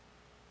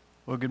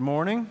Well, good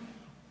morning.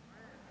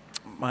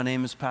 My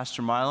name is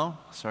Pastor Milo.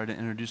 Sorry to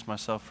introduce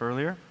myself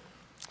earlier.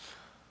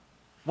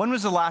 When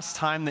was the last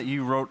time that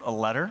you wrote a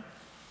letter?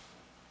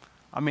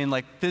 I mean,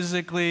 like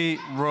physically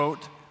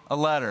wrote a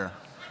letter.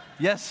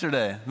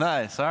 Yesterday.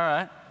 Nice. All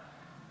right.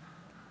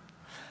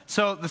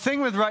 So the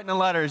thing with writing a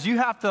letter is you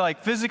have to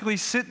physically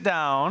sit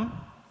down.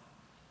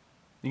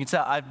 You can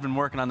tell I've been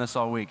working on this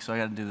all week, so I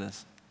got to do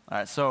this. All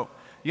right. So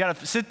you got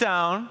to sit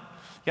down.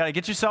 You got to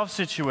get yourself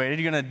situated.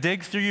 You're going to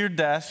dig through your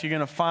desk. You're going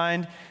to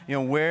find,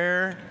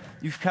 where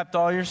you've kept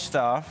all your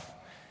stuff.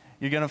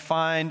 You're going to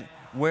find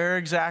where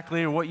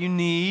exactly or what you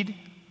need.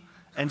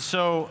 And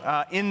so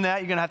in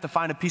that, you're going to have to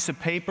find a piece of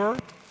paper. You're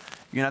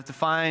going to have to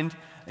find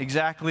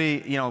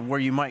exactly,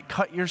 where you might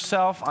cut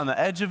yourself on the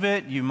edge of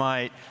it. You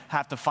might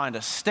have to find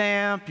a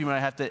stamp. You might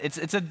have to,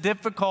 it's a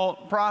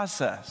difficult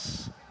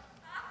process.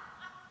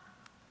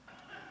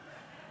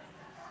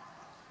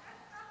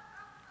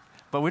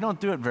 But we don't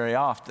do it very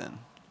often.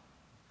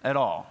 At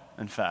all,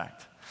 in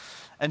fact.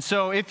 And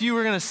so if you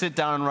were going to sit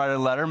down and write a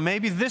letter,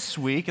 maybe this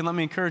week, and let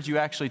me encourage you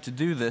actually to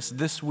do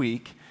this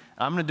week.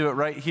 I'm going to do it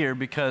right here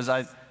because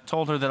I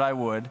told her that I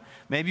would.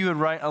 Maybe you would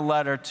write a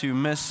letter to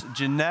Miss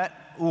Jeanette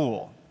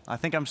Uhl. I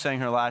think I'm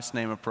saying her last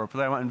name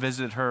appropriately. I went and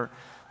visited her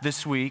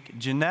this week.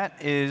 Jeanette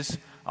is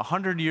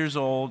 100 years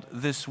old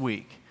this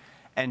week.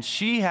 And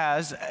she's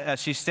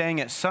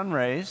staying at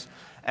Sunrays.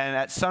 And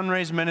at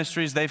Sunrays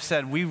Ministries, they've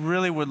said, we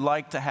really would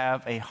like to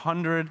have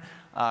 100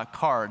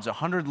 cards,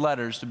 100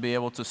 letters to be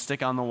able to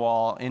stick on the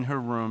wall in her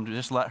room to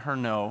just let her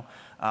know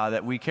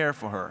that we care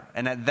for her.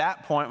 And at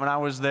that point, when I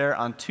was there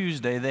on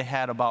Tuesday, they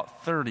had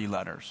about 30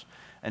 letters.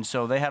 And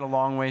so they had a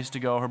long ways to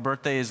go. Her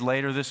birthday is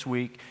later this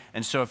week.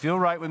 And so if you'll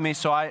write with me,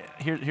 here's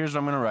what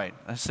I'm going to write.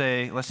 Let's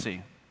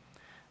see.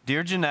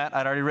 Dear Jeanette,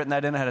 I'd already written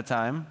that in ahead of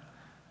time.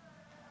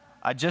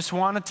 I just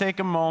want to take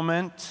a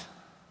moment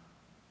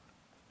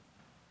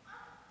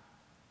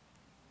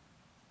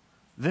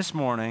this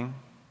morning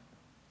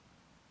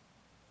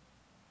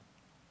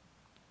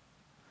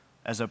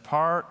as a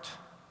part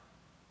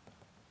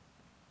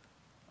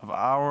of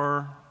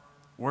our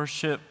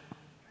worship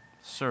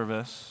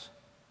service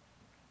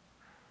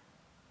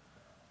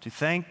to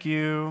thank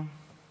you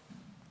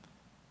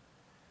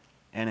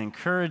and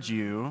encourage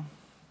you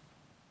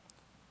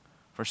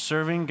for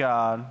serving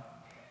God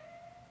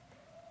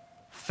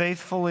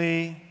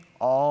faithfully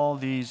all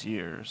these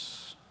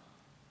years.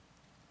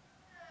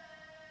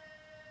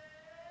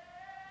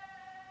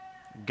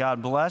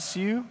 God bless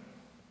you.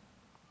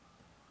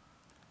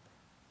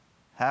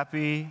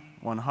 Happy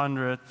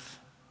 100th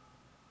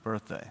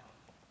birthday.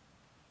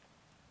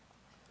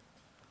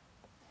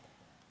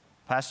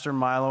 Pastor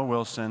Milo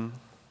Wilson.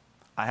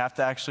 I have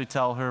to actually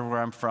tell her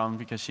where I'm from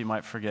because she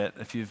might forget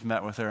if you've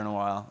met with her in a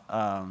while.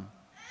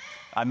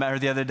 I met her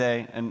the other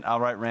day, and I'll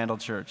write Randall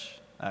Church,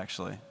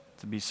 actually,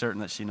 to be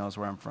certain that she knows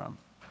where I'm from.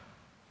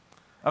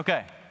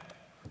 Okay.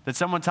 Did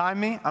someone time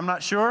me? I'm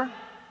not sure.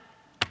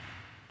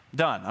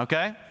 Done,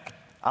 okay?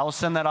 I will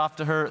send that off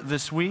to her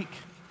this week.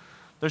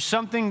 There's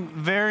something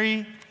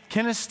very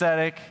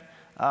kinesthetic,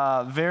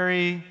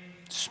 very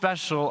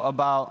special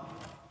about,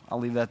 I'll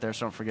leave that there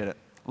so don't forget it,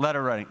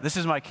 letter writing. This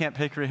is my Camp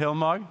Hickory Hill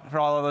mug, for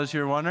all of those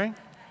who are wondering.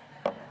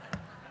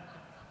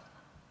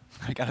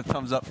 I got a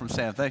thumbs up from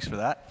Sam. Thanks for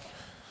that.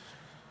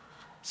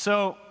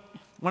 So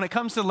when it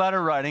comes to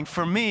letter writing,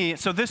 for me,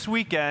 so this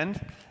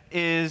weekend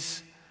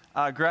is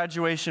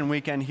graduation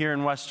weekend here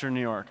in Western New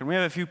York. And we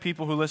have a few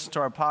people who listen to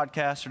our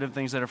podcast or different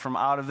things that are from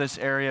out of this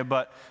area,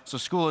 so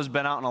school has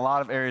been out in a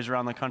lot of areas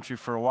around the country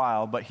for a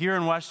while. But here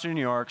in Western New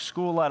York,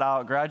 school let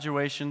out,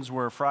 graduations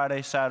were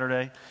Friday,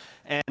 Saturday.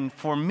 And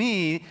for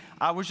me,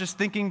 I was just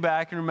thinking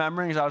back and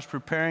remembering as I was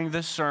preparing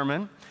this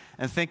sermon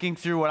and thinking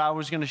through what I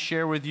was going to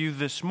share with you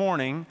this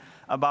morning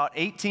about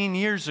 18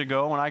 years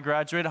ago when I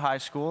graduated high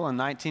school in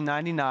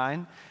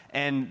 1999.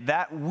 And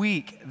that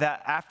week,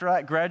 after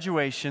that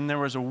graduation, there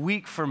was a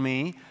week for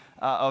me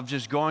of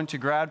just going to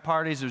grad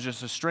parties. It was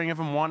just a string of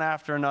them, one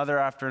after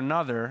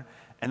another.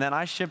 And then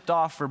I shipped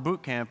off for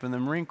boot camp in the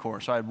Marine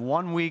Corps. So I had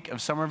 1 week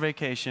of summer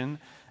vacation,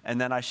 and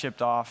then I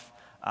shipped off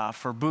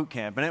for boot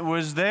camp. And it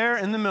was there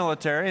in the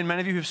military, and many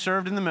of you who've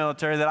served in the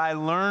military, that I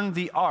learned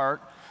the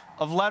art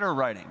of letter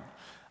writing.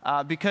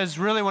 Because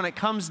really, when it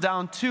comes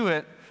down to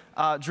it,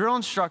 drill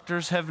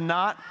instructors have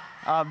not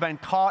been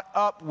caught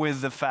up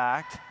with the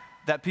fact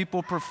that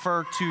people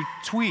prefer to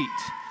tweet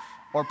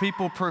or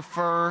people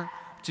prefer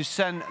to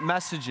send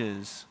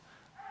messages.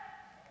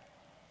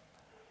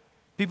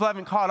 People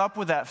haven't caught up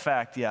with that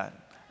fact yet,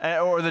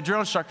 or the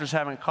drill instructors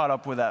haven't caught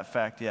up with that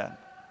fact yet.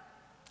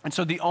 And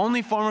so the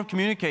only form of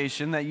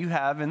communication that you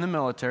have in the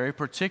military,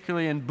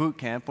 particularly in boot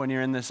camp when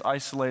you're in this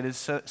isolated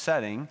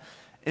setting,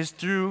 is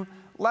through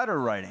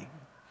letter writing.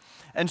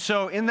 And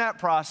so in that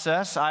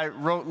process, I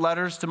wrote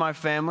letters to my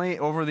family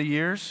over the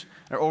years,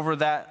 or over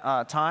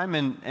that time.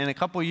 And a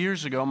couple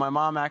years ago, my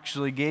mom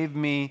actually gave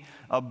me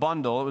a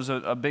bundle. It was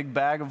a big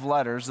bag of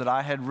letters that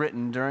I had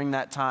written during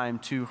that time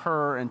to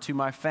her and to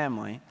my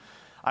family.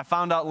 I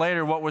found out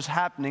later what was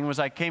happening was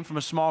I came from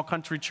a small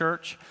country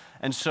church,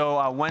 and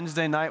so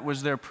Wednesday night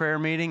was their prayer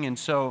meeting, and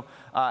so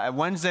at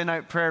Wednesday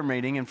night prayer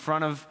meeting in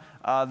front of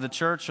the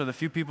church or the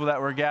few people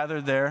that were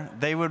gathered there,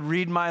 they would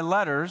read my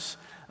letters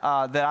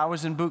that I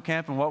was in boot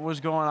camp and what was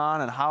going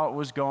on and how it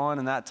was going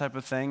and that type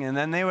of thing. And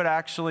then they would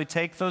actually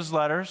take those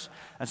letters,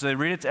 and so they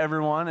read it to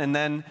everyone, and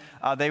then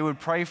they would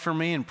pray for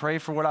me and pray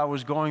for what I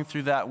was going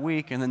through that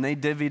week, and then they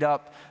divvied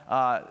up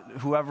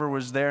whoever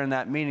was there in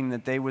that meeting,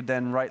 that they would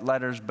then write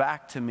letters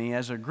back to me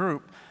as a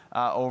group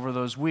over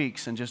those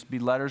weeks, and just be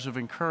letters of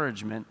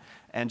encouragement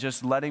and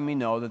just letting me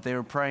know that they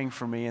were praying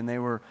for me and they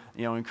were,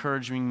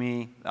 encouraging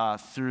me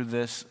through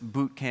this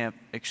boot camp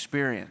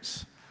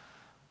experience.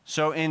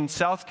 So in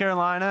South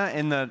Carolina,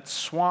 in the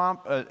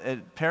swamp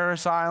at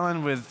Paris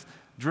Island with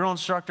drill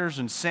instructors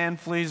and sand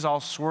fleas all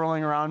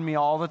swirling around me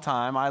all the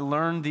time, I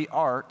learned the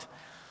art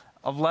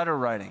of letter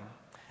writing.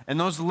 And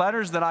those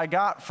letters that I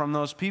got from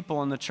those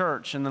people in the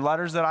church and the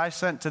letters that I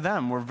sent to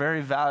them were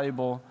very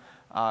valuable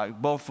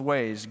both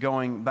ways,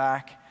 going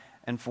back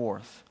and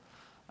forth.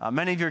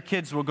 Many of your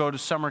kids will go to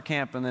summer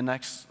camp in the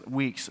next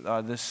weeks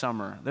this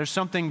summer. There's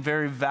something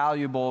very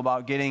valuable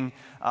about getting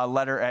a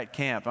letter at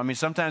camp. I mean,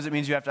 sometimes it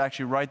means you have to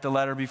actually write the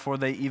letter before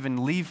they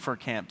even leave for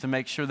camp to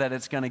make sure that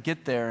it's going to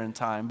get there in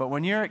time. But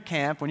when you're at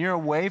camp, when you're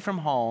away from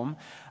home,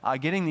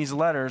 getting these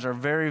letters are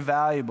very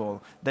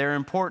valuable. They're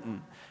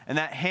important. And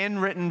that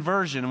handwritten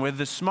version with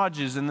the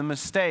smudges and the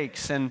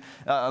mistakes, and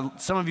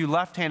some of you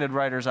left-handed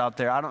writers out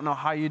there, I don't know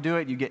how you do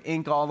it. You get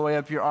ink all the way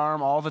up your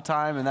arm all the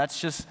time, and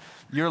that's just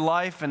your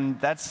life, and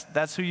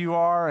that's who you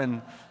are,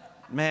 and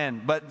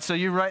man. But so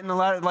you're writing the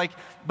letter,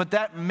 but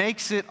that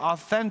makes it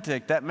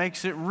authentic. That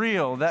makes it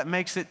real. That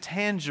makes it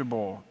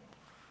tangible.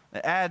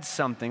 It adds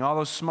something. All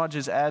those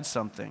smudges add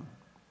something.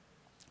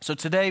 So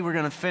today we're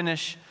going to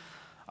finish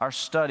our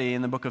study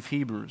in the book of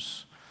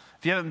Hebrews.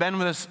 If you haven't been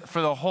with us for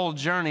the whole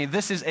journey,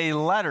 this is a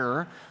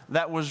letter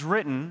that was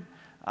written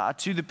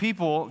to the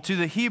people, to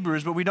the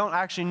Hebrews, but we don't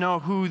actually know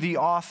who the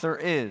author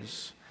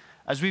is.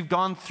 As we've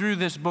gone through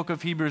this book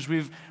of Hebrews,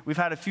 we've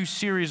had a few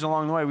series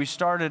along the way. We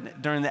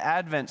started during the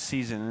Advent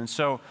season, and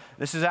so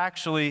this is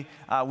actually,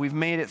 we've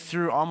made it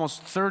through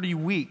almost 30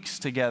 weeks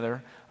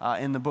together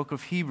in the book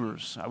of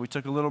Hebrews. We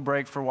took a little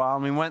break for a while,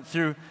 and we went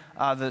through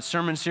the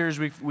sermon series.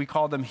 We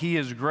called them He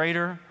is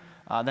Greater.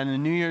 Then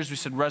in New Year's, we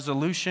said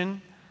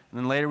Resolution. And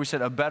then later we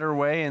said A Better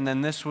Way, and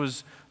then this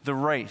was The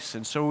Race.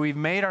 And so we've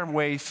made our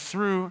way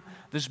through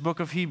this book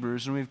of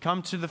Hebrews, and we've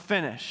come to the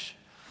finish.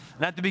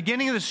 And at the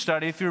beginning of the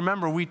study, if you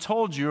remember, we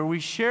told you, or we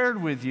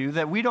shared with you,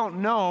 that we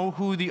don't know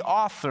who the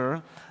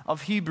author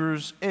of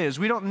Hebrews is.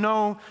 We don't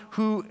know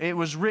who it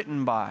was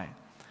written by.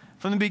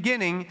 From the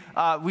beginning,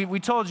 we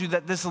told you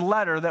that this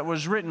letter that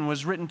was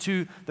written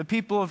to the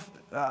people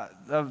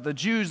of the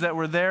Jews that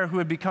were there who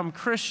had become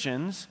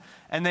Christians,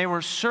 and they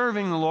were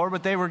serving the Lord,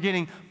 but they were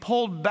getting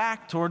pulled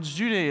back towards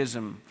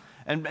Judaism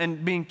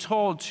and being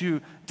told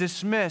to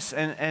dismiss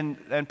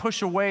and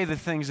push away the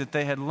things that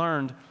they had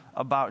learned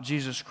about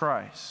Jesus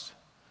Christ.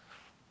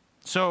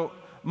 So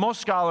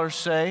most scholars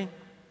say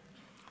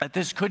that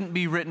this couldn't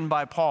be written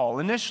by Paul.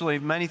 Initially,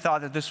 many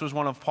thought that this was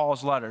one of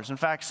Paul's letters. In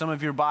fact, some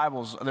of your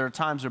Bibles, there are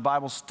times their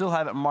Bibles still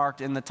have it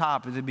marked in the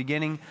top at the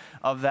beginning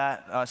of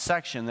that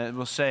section that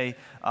will say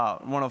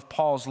one of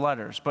Paul's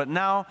letters. But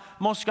now,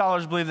 most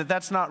scholars believe that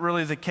that's not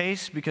really the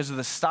case because of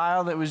the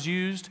style that was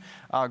used.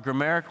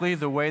 Grammatically,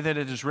 the way that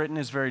it is written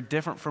is very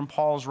different from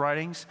Paul's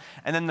writings.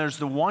 And then there's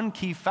the one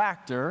key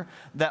factor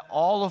that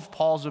all of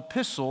Paul's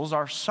epistles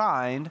are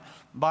signed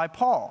by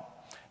Paul.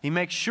 He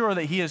makes sure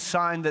that he has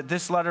signed that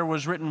this letter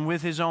was written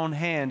with his own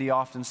hand, he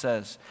often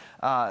says.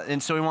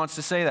 And so he wants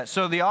to say that.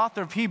 So the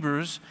author of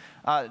Hebrews,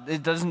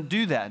 it doesn't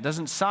do that,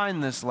 doesn't sign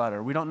this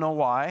letter. We don't know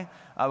why,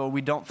 but we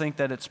don't think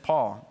that it's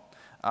Paul.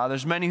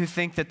 There's many who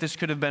think that this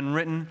could have been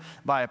written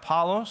by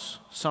Apollos.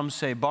 Some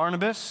say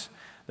Barnabas.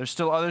 There's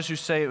still others who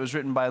say it was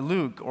written by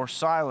Luke or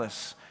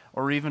Silas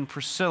or even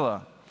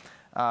Priscilla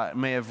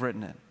may have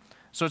written it.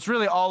 So it's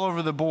really all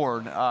over the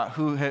board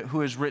who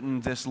has written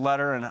this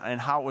letter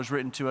and how it was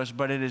written to us,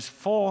 but it is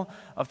full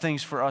of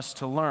things for us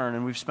to learn,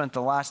 and we've spent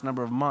the last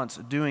number of months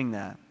doing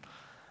that.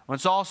 When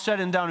it's all said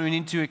and done, we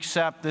need to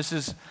accept this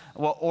is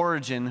what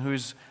Origen,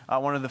 who's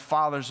one of the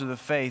fathers of the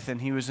faith,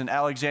 and he was in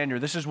Alexandria,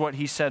 this is what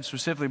he said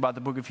specifically about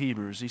the book of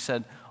Hebrews. He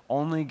said,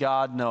 only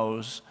God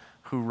knows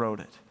who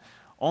wrote it.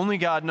 Only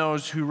God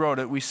knows who wrote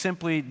it. We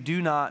simply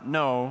do not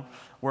know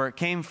where it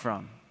came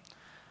from.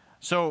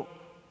 So,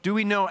 do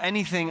we know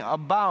anything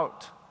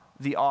about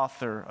the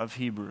author of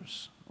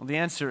Hebrews? Well, the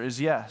answer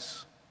is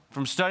yes.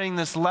 From studying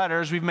this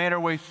letter, as we've made our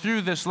way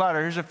through this letter,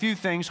 here's a few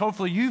things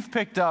hopefully you've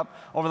picked up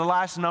over the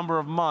last number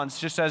of months,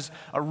 just as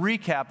a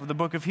recap of the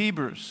book of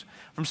Hebrews.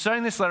 From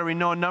studying this letter, we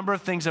know a number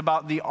of things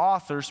about the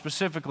author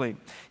specifically.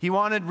 He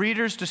wanted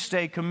readers to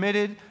stay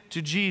committed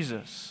to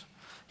Jesus.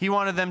 He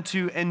wanted them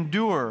to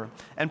endure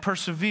and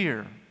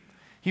persevere.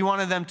 He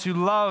wanted them to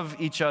love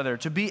each other,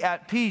 to be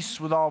at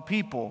peace with all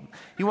people.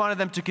 He wanted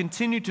them to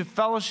continue to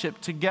fellowship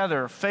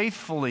together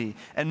faithfully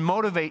and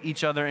motivate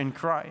each other in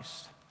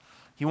Christ.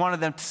 He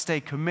wanted them to stay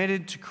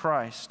committed to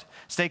Christ,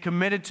 stay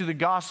committed to the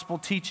gospel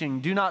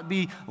teaching. Do not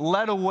be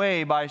led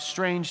away by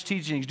strange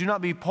teachings. Do not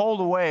be pulled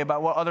away by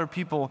what other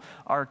people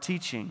are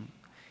teaching.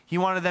 He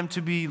wanted them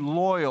to be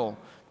loyal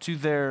to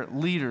their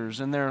leaders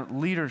and their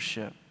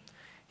leadership.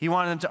 He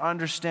wanted them to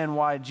understand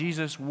why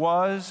Jesus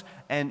was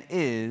and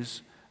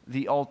is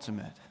the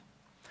ultimate.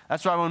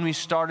 That's why when we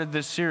started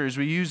this series,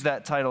 we used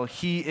that title,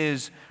 He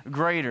is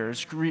Greater.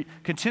 It's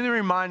continually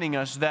reminding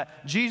us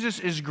that Jesus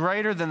is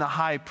greater than the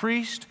high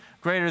priest,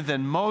 greater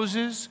than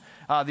Moses.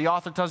 The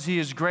author tells us He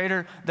is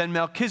greater than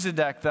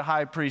Melchizedek, the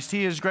high priest.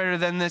 He is greater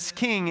than this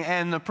king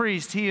and the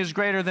priest. He is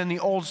greater than the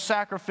old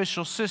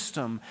sacrificial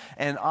system,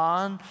 and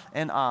on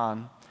and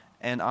on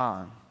and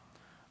on.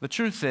 The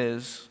truth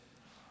is,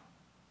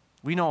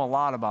 we know a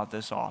lot about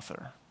this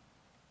author.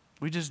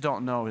 We just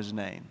don't know his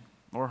name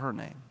or her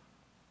name.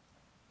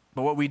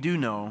 But what we do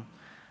know,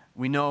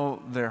 we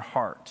know their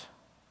heart.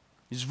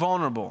 He's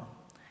vulnerable.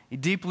 He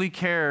deeply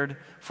cared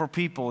for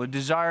people,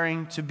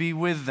 desiring to be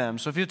with them.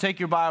 So if you'll take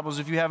your Bibles,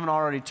 if you haven't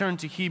already, turn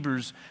to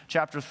Hebrews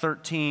chapter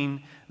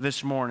 13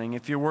 this morning.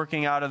 If you're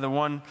working out of the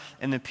one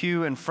in the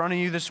pew in front of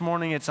you this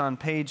morning, it's on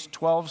page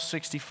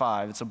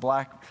 1265. It's a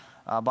black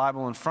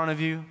Bible in front of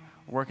you.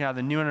 We're working out of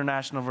the New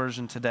International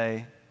Version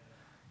today.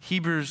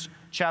 Hebrews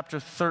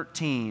chapter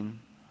 13.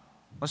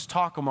 Let's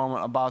talk a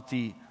moment about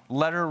the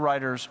letter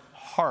writer's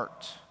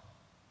heart.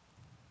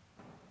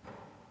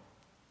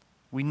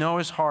 We know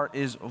his heart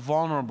is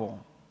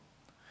vulnerable.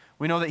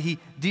 We know that he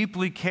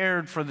deeply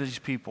cared for these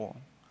people.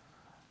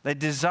 They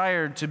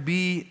desired to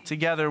be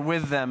together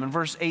with them. In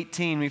verse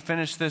 18, we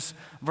finished this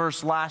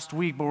verse last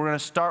week, but we're going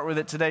to start with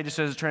it today just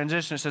as a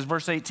transition. It says,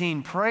 verse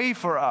 18, pray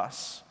for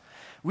us.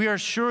 We are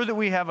sure that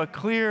we have a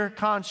clear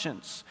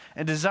conscience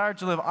and desire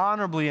to live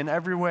honorably in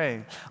every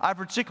way. I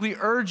particularly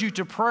urge you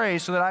to pray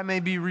so that I may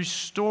be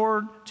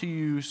restored to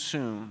you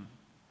soon.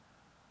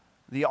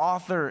 The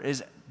author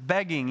is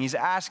begging, he's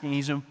asking,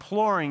 he's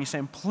imploring, he's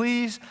saying,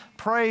 please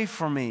pray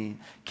for me.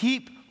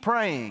 Keep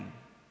praying.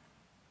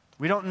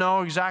 We don't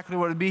know exactly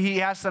what it would be.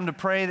 He asked them to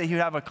pray that he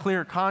would have a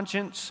clear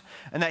conscience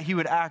and that he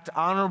would act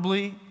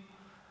honorably.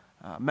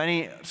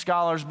 Many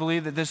scholars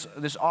believe that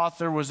this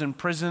author was in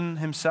prison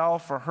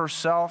himself or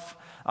herself,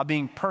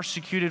 being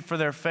persecuted for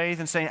their faith,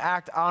 and saying,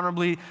 act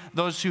honorably.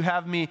 Those who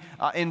have me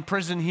in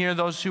prison here,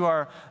 those who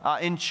are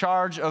in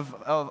charge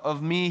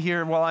of me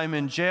here while I'm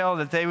in jail,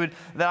 that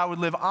I would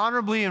live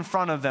honorably in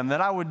front of them,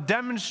 that I would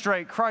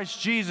demonstrate Christ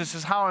Jesus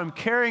as how I'm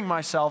carrying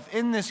myself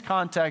in this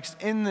context,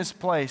 in this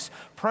place.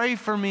 Pray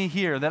for me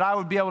here, that I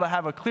would be able to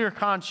have a clear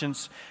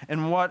conscience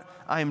in what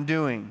I'm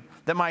doing,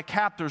 that my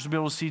captors will be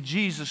able to see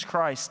Jesus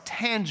Christ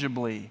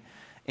tangibly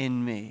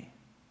in me.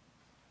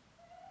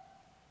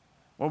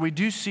 What we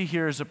do see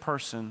here is a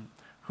person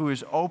who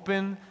is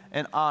open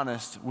and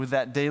honest with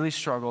that daily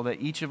struggle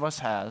that each of us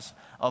has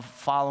of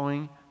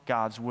following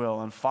God's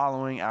will and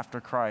following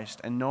after Christ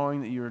and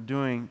knowing that you are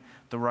doing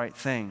the right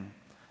thing.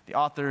 The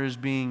author is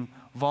being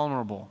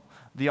vulnerable.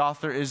 The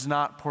author is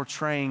not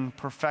portraying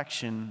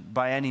perfection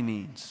by any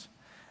means.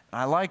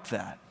 And I like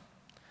that.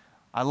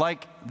 I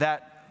like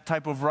that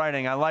type of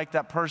writing. I like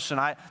that person.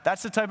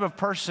 That's the type of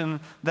person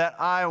that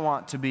I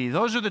want to be.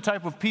 Those are the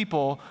type of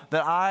people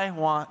that I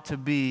want to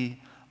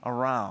be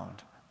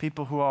around.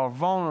 People who are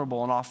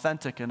vulnerable and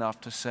authentic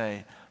enough to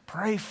say,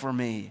 pray for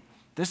me.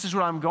 This is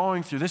what I'm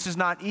going through. This is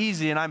not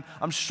easy, and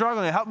I'm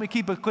struggling. Help me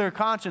keep a clear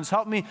conscience.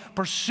 Help me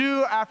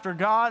pursue after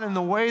God in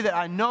the way that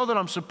I know that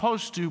I'm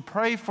supposed to.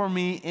 Pray for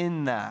me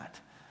in that.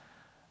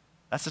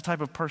 That's the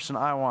type of person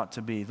I want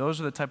to be. Those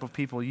are the type of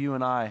people you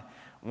and I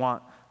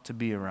want to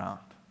be around.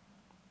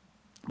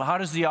 But how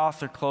does the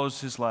author close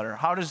his letter?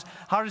 How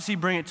does he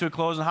bring it to a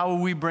close, and how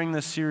will we bring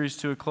this series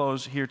to a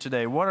close here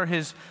today? What are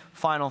his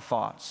final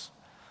thoughts?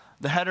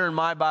 The header in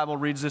my Bible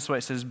reads this way.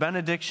 It says,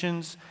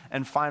 benedictions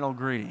and final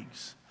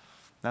greetings.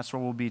 That's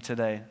where we'll be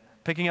today.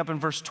 Picking up in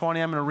verse 20,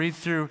 I'm going to read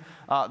through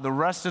the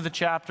rest of the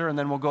chapter, and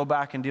then we'll go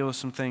back and deal with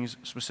some things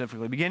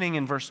specifically. Beginning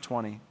in verse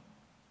 20.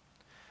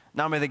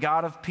 Now may the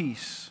God of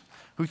peace,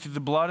 who through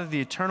the blood of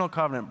the eternal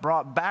covenant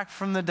brought back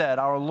from the dead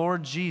our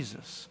Lord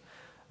Jesus,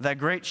 that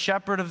great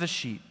shepherd of the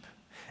sheep,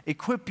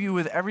 equip you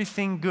with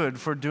everything good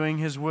for doing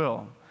his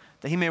will,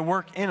 that he may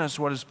work in us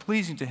what is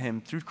pleasing to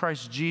him through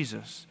Christ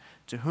Jesus,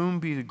 to whom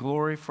be the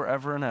glory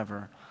forever and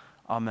ever.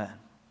 Amen.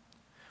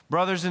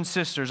 Brothers and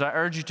sisters, I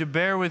urge you to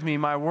bear with me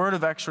my word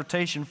of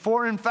exhortation,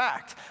 for in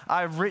fact,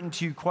 I have written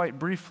to you quite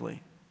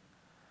briefly.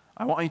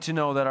 I want you to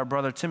know that our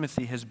brother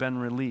Timothy has been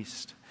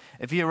released.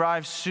 If he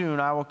arrives soon,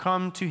 I will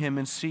come to him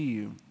and see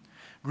you.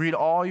 Greet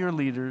all your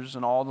leaders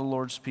and all the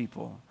Lord's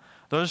people.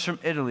 Those from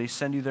Italy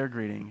send you their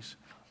greetings.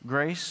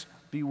 Grace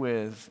be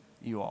with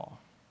you all.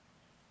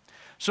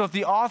 So if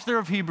the author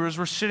of Hebrews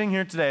were sitting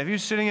here today, if he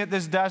was sitting at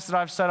this desk that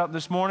I've set up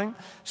this morning,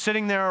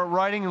 sitting there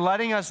writing,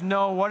 letting us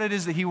know what it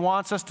is that he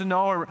wants us to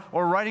know,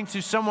 or writing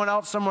to someone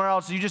else somewhere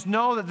else, you just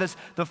know that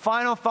the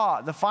final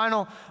thought, the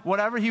final,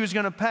 whatever he was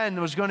going to pen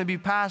was going to be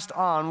passed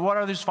on. What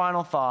are these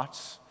final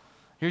thoughts?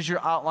 Here's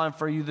your outline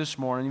for you this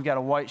morning. You've got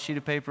a white sheet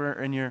of paper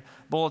in your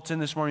bulletin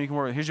this morning you can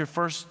work with. Here's your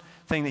first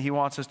thing that he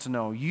wants us to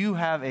know. You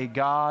have a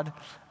God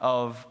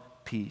of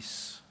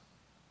peace.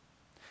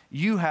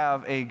 You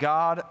have a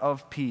God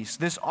of peace.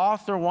 This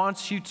author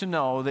wants you to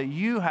know that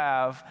you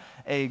have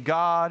a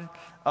God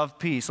of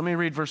peace. Let me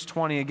read verse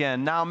 20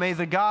 again. Now may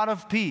the God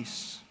of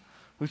peace,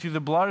 who through the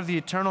blood of the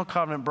eternal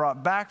covenant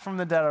brought back from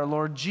the dead our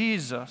Lord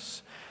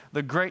Jesus,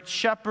 the great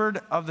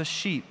shepherd of the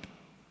sheep,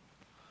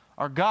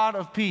 our God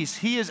of peace,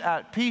 he is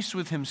at peace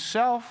with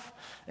himself,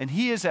 and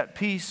he is at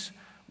peace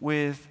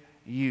with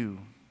you.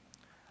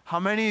 How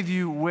many of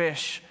you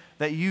wish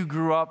that you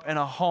grew up in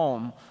a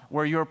home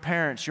where your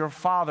parents, your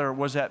father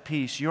was at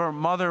peace, your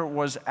mother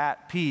was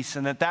at peace,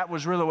 and that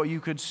was really what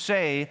you could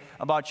say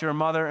about your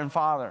mother and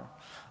father?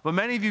 But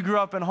many of you grew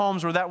up in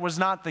homes where that was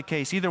not the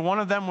case. Either one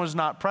of them was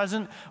not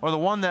present, or the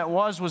one that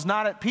was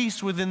not at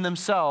peace within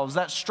themselves.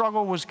 That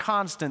struggle was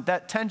constant.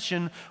 That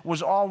tension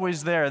was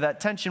always there. That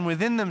tension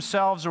within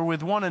themselves or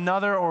with one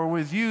another or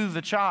with you,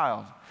 the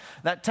child.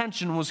 That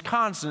tension was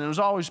constant. It was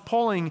always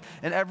pulling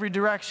in every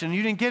direction.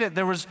 You didn't get it.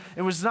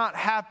 It was not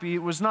happy.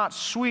 It was not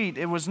sweet.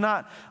 It was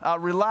not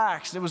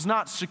relaxed. It was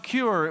not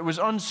secure. It was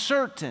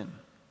uncertain.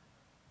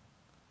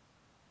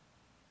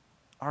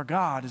 Our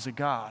God is a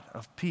God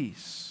of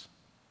peace.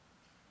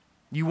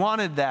 You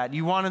wanted that.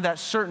 You wanted that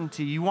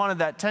certainty. You wanted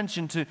that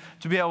tension to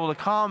be able to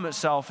calm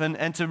itself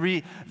and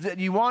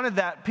you wanted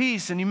that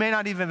peace, and you may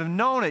not even have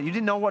known it. You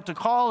didn't know what to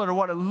call it or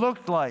what it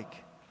looked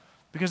like,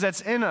 because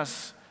that's in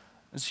us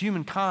as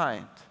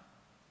humankind,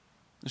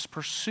 this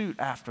pursuit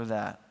after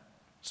that.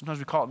 Sometimes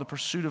we call it the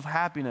pursuit of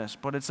happiness,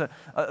 but it's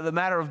the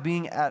matter of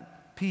being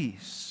at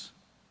peace.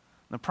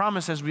 The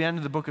promise as we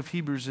end the book of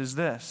Hebrews is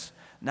this: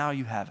 now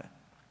you have it.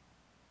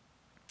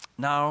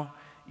 Now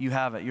you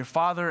have it. Your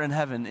Father in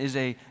heaven is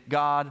a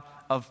God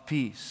of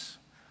peace.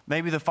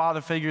 Maybe the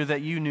father figure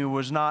that you knew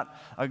was not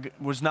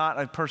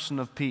a person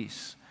of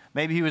peace.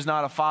 Maybe he was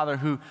not a father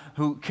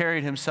who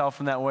carried himself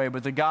in that way,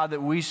 but the God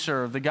that we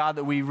serve, the God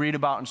that we read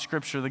about in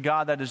Scripture, the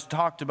God that is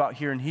talked about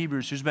here in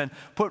Hebrews, who's been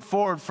put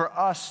forward for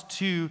us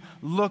to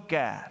look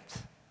at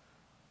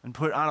and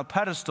put on a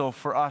pedestal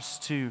for us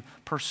to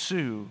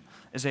pursue,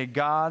 is a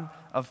God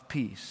of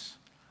peace.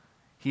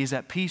 He is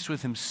at peace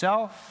with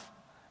himself,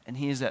 and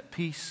he is at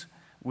peace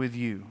with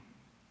you.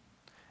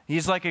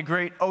 He's like a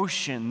great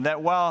ocean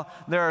that while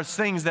there are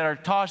things that are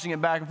tossing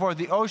it back and forth,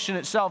 the ocean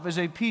itself is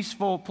a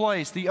peaceful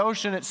place. The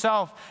ocean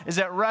itself is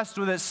at rest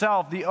with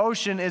itself. The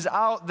ocean is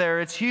out there.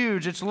 It's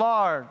huge. It's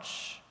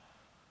large.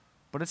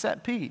 But it's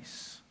at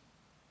peace.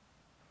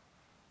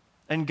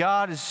 And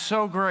God is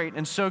so great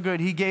and so good.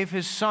 He gave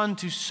his Son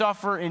to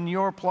suffer in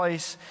your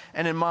place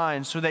and in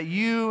mine so that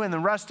you and the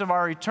rest of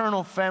our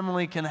eternal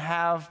family can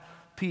have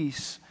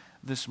peace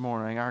this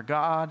morning. Our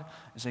God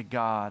is a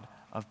God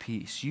of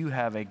peace. You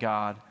have a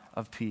God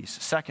of peace.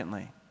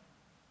 Secondly,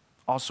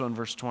 also in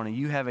verse 20,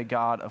 you have a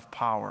God of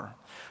power,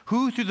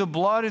 who through the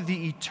blood of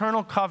the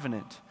eternal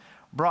covenant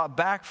brought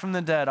back from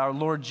the dead our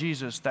Lord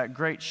Jesus, that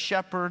great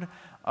shepherd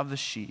of the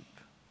sheep.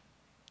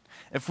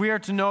 If we are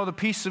to know the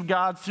peace of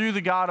God through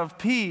the God of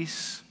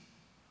peace,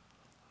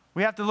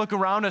 we have to look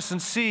around us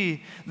and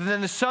see that in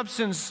the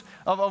substance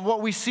of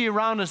what we see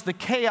around us, the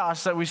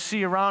chaos that we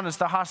see around us,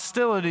 the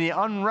hostility, the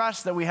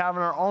unrest that we have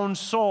in our own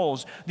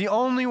souls, the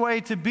only way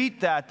to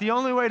beat that, the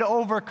only way to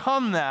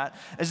overcome that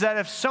is that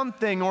if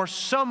something or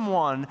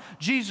someone,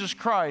 Jesus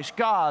Christ,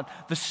 God,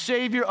 the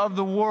Savior of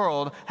the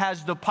world,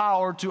 has the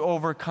power to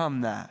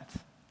overcome that.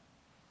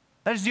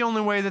 That is the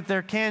only way that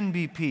there can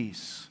be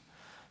peace.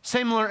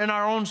 Similar in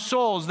our own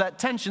souls, that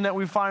tension that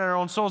we find in our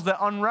own souls, that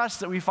unrest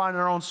that we find in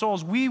our own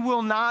souls, we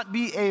will not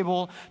be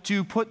able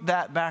to put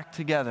that back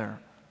together.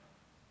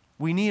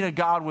 We need a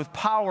God with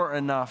power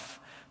enough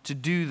to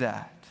do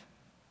that.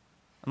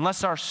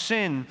 Unless our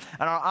sin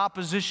and our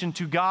opposition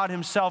to God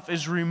himself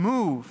is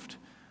removed,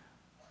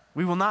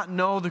 we will not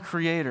know the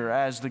Creator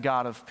as the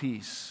God of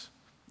peace.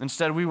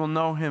 Instead, we will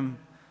know him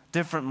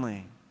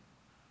differently.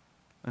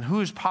 And who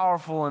is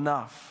powerful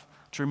enough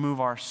to remove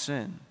our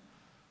sin?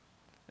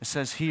 It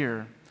says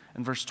here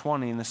in verse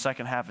 20, in the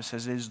second half, it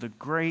says, it is the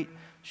great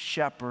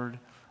shepherd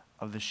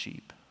of the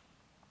sheep.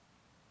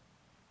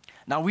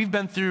 Now, we've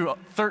been through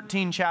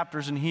 13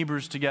 chapters in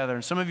Hebrews together,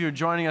 and some of you are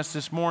joining us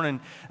this morning,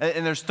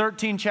 and there's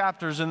 13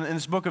 chapters in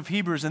this book of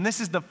Hebrews, and this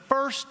is the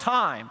first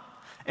time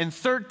in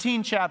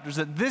 13 chapters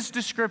that this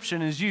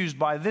description is used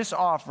by this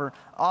author.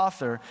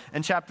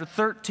 In chapter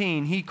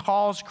 13, he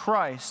calls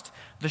Christ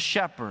the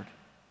shepherd.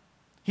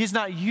 He's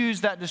not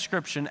used that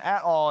description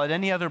at all at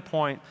any other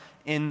point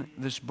in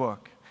this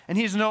book. And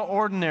he's no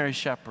ordinary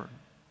shepherd.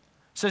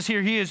 It says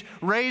here, he is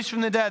raised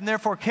from the dead and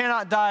therefore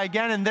cannot die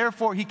again, and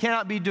therefore he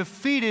cannot be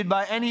defeated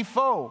by any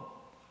foe.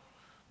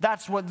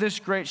 That's what this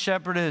great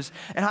shepherd is.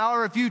 And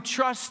however, if you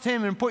trust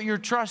him and put your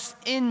trust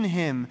in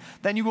him,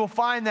 then you will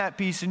find that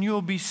peace and you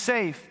will be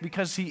safe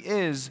because he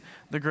is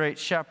the great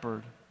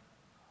shepherd.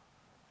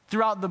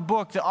 Throughout the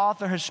book, the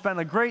author has spent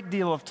a great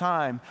deal of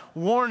time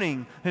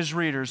warning his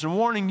readers and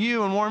warning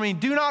you and warning me,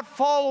 do not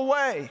fall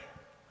away.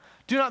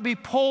 Do not be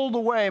pulled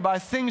away by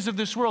things of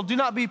this world. Do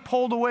not be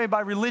pulled away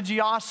by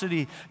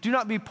religiosity. Do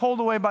not be pulled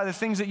away by the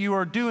things that you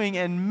are doing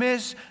and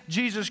miss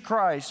Jesus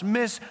Christ,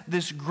 miss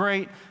this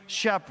great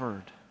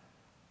shepherd.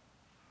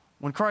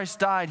 When Christ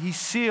died, he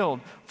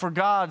sealed for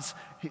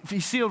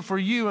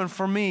you and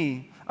for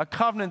me a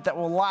covenant that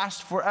will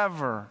last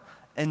forever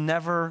and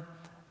never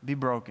be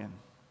broken.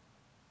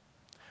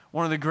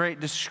 One of the great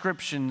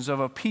descriptions of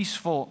a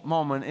peaceful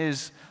moment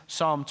is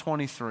Psalm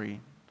 23.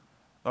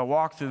 Though I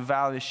walk through the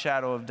valley of the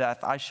shadow of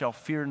death, I shall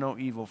fear no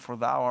evil, for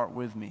thou art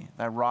with me.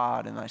 Thy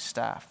rod and thy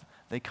staff,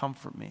 they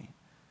comfort me.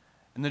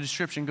 And the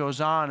description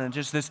goes on, and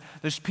just this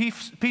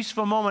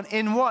peaceful moment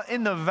in what?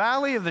 In the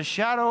valley of the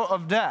shadow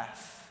of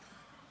death,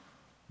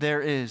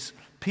 there is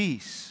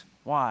peace.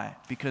 Why?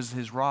 Because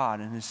his rod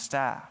and his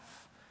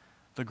staff,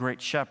 the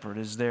great shepherd,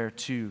 is there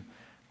to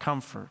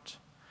comfort.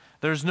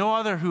 There's no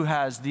other who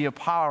has the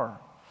power,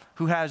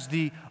 who has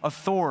the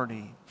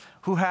authority,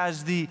 who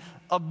has the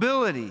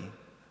ability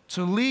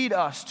to lead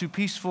us to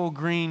peaceful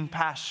green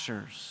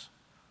pastures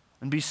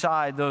and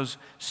beside those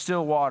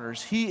still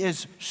waters. He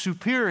is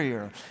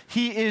superior.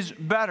 He is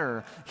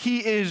better.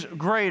 He is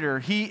greater.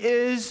 He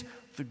is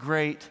the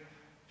great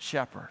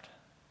shepherd.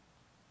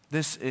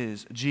 This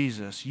is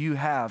Jesus. You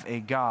have a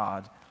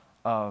God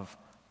of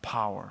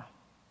power.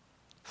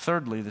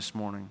 Thirdly, this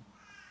morning,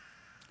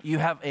 you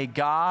have a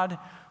God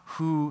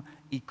who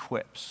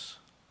equips.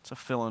 It's a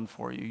fill-in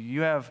for you.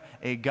 You have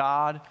a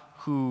God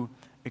who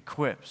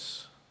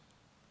equips.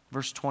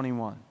 Verse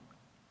 21.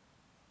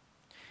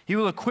 He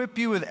will equip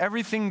you with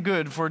everything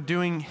good for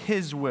doing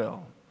his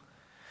will.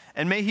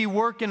 And may he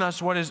work in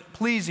us what is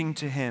pleasing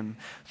to him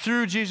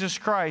through Jesus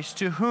Christ,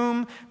 to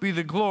whom be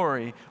the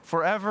glory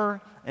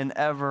forever and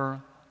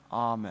ever.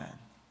 Amen.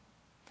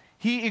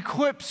 He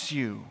equips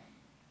you.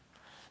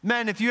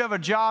 Men, if you have a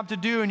job to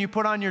do and you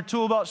put on your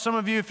tool belt, some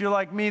of you, if you're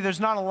like me, there's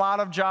not a lot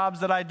of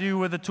jobs that I do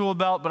with a tool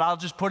belt, but I'll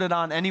just put it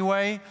on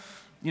anyway.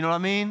 You know what I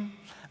mean?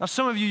 Now,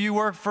 some of you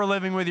work for a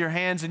living with your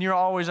hands and you're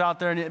always out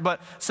there,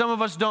 but some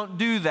of us don't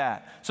do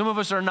that. Some of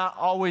us are not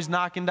always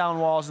knocking down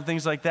walls and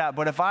things like that.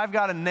 But if I've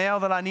got a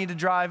nail that I need to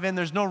drive in,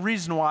 there's no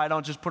reason why I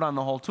don't just put on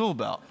the whole tool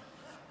belt.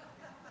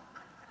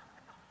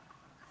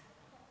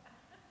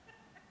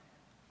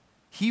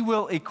 He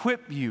will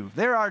equip you.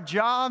 There are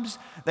jobs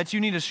that you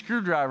need a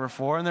screwdriver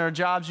for, and there are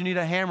jobs you need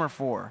a hammer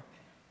for.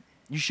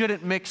 You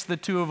shouldn't mix the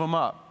two of them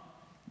up.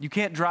 You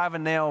can't drive a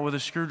nail with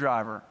a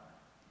screwdriver.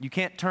 You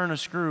can't turn a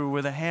screw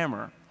with a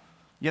hammer.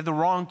 You have the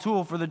wrong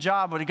tool for the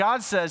job. But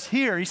God says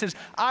here, he says,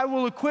 I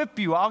will equip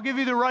you. I'll give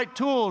you the right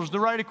tools, the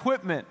right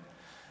equipment.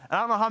 And I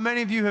don't know how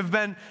many of you have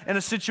been in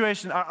a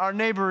situation, our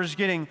neighbor is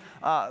getting,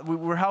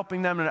 we're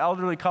helping them, an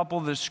elderly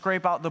couple, to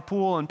scrape out the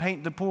pool and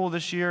paint the pool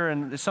this year.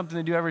 And it's something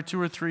they do every 2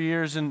 or 3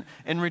 years. And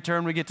in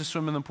return, we get to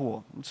swim in the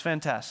pool. It's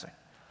fantastic.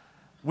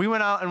 We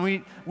went out and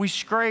we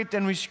scraped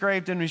and we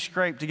scraped and we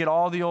scraped to get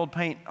all the old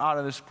paint out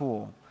of this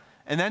pool.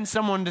 And then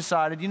someone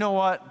decided, you know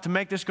what, to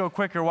make this go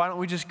quicker, why don't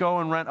we just go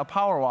and rent a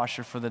power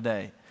washer for the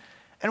day?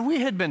 And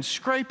we had been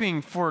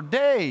scraping for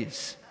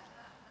days.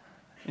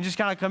 And just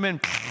kind of come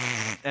in,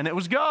 and it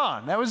was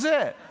gone. That was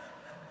it.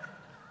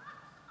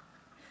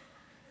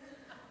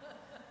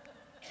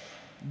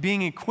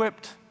 Being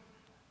equipped,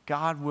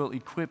 God will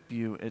equip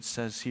you, it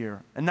says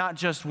here. And not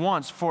just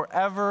once,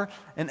 forever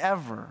and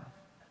ever.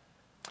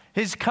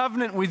 His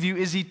covenant with you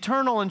is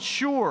eternal and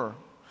sure.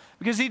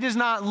 Because he does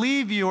not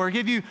leave you or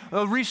give you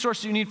a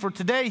resource you need for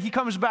today. He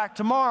comes back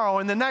tomorrow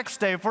and the next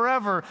day,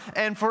 forever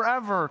and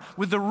forever,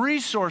 with the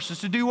resources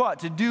to do what?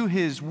 To do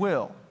his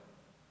will.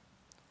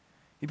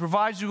 He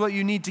provides you what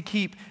you need to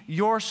keep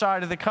your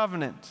side of the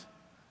covenant.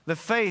 The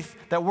faith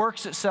that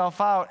works itself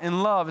out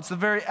in love. It's the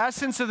very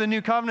essence of the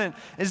new covenant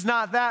is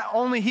not that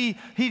only he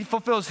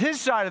fulfills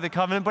his side of the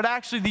covenant, but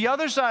actually the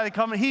other side of the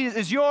covenant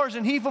is yours,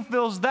 and he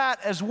fulfills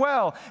that as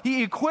well.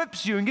 He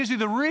equips you and gives you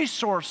the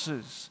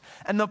resources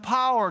and the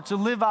power to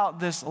live out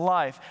this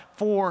life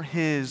for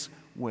his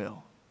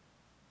will.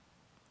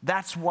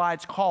 That's why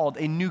it's called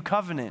a new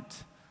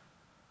covenant.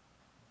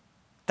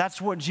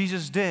 That's what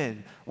Jesus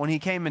did when he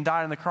came and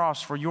died on the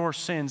cross for your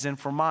sins and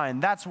for mine.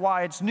 That's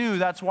why it's new.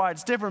 That's why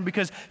it's different,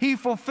 because he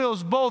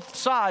fulfills both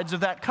sides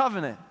of that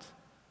covenant.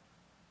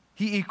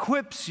 He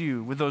equips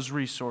you with those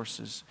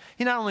resources.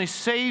 He not only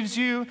saves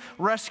you,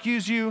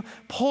 rescues you,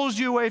 pulls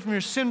you away from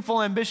your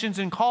sinful ambitions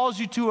and calls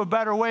you to a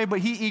better way, but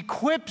he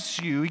equips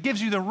you. He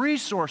gives you the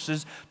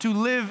resources to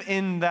live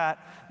in that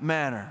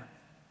manner.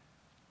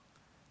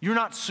 You're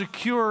not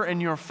secure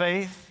in your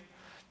faith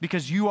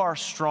because you are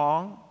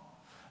strong.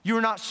 You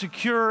are not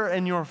secure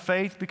in your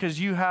faith because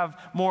you have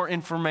more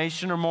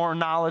information or more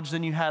knowledge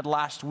than you had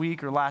last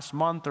week or last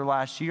month or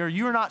last year.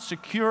 You are not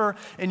secure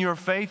in your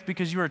faith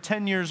because you are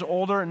 10 years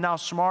older and now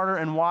smarter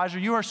and wiser.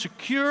 You are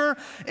secure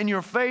in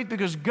your faith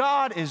because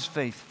God is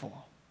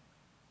faithful.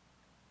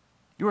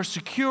 You are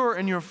secure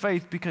in your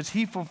faith because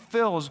he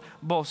fulfills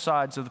both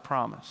sides of the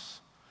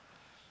promise.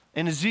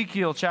 In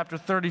Ezekiel chapter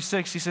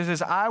 36, he says,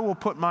 I will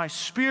put my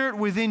spirit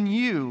within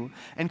you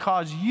and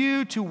cause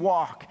you to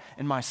walk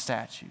in my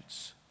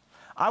statutes.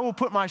 I will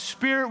put my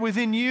Spirit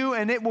within you,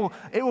 and it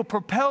will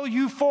propel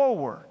you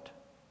forward.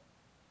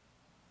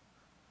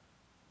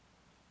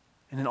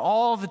 And in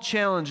all the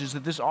challenges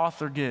that this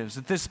author gives,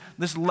 that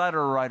this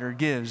letter writer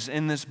gives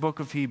in this book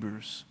of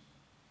Hebrews,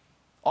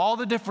 all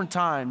the different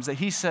times that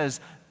he says,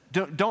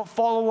 don't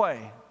fall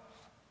away,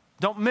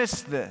 don't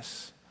miss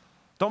this,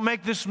 don't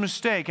make this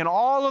mistake, and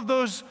all of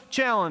those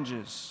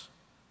challenges,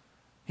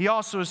 he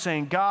also is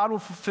saying, God will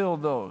fulfill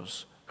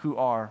those who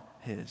are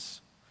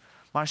his.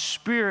 My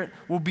Spirit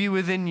will be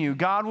within you.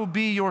 God will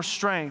be your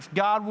strength.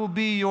 God will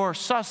be your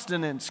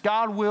sustenance.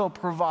 God will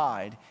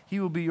provide. He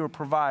will be your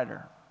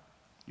provider,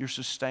 your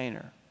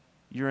sustainer,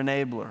 your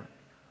enabler.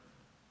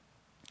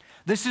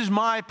 This is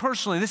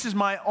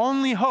my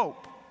only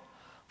hope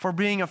for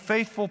being a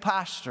faithful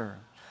pastor,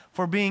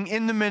 for being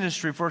in the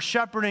ministry, for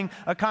shepherding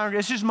a congregation.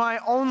 This is my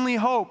only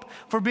hope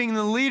for being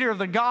the leader of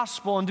the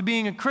gospel and to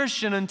being a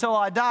Christian until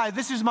I die.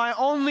 This is my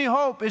only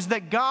hope, is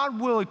that God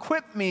will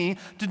equip me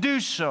to do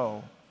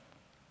so.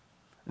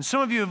 And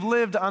some of you have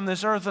lived on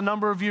this earth a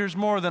number of years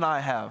more than I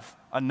have.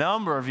 A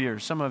number of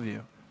years, some of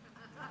you.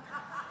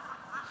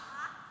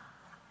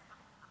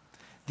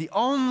 The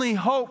only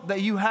hope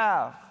that you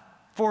have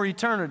for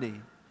eternity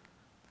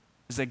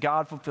is that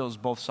God fulfills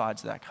both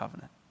sides of that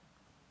covenant.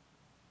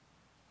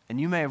 And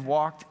you may have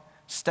walked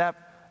step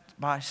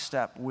by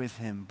step with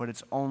him, but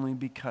it's only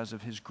because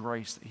of his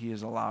grace that he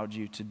has allowed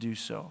you to do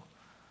so.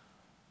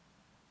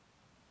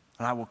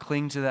 And I will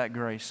cling to that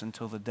grace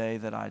until the day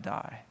that I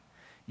die.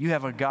 You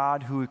have a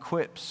God who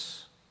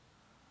equips.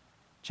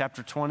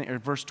 Chapter 20, or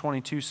verse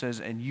 22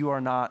 says, and you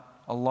are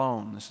not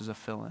alone. This is a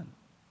fill-in.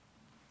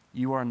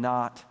 You are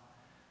not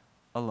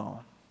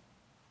alone.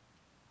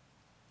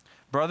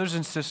 Brothers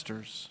and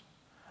sisters,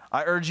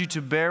 I urge you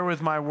to bear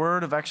with my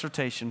word of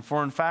exhortation,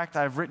 for in fact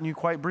I have written you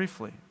quite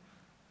briefly.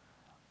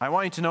 I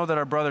want you to know that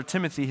our brother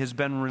Timothy has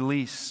been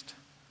released.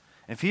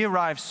 If he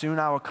arrives soon,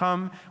 I will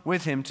come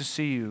with him to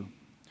see you.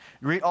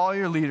 Greet all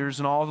your leaders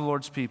and all the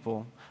Lord's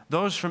people.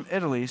 Those from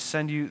Italy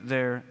send you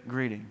their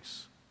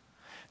greetings.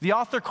 The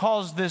author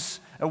calls this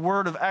a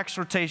word of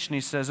exhortation,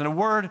 he says, and a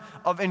word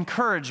of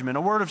encouragement,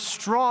 a word of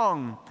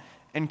strong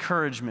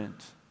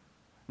encouragement.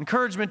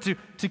 Encouragement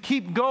to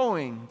keep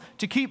going,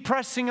 to keep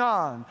pressing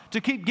on, to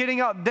keep getting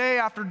up day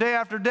after day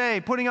after day,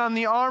 putting on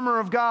the armor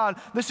of God.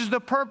 This is the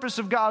purpose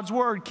of God's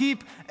word.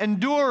 Keep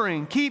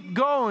enduring, keep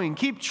going,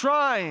 keep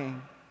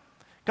trying.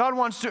 God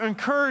wants to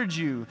encourage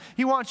you.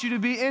 He wants you to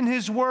be in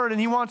his word, and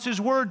he wants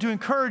his word to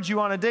encourage you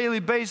on a daily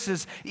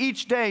basis,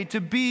 each day, to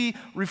be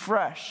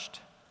refreshed.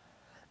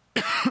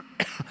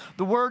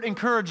 The word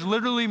encourage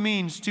literally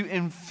means to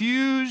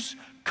infuse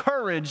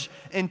courage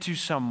into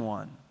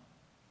someone.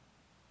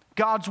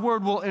 God's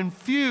word will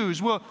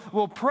infuse,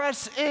 will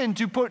press in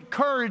to put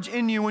courage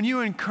in you. When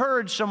you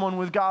encourage someone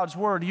with God's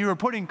word, you are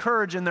putting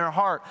courage in their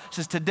heart. It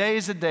says, today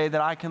is a day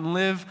that I can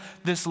live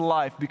this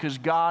life because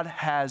God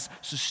has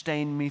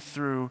sustained me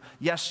through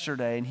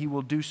yesterday, and he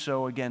will do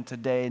so again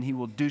today, and he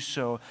will do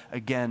so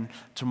again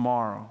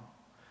tomorrow.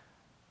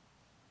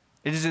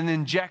 It is an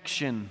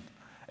injection.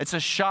 It's a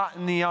shot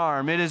in the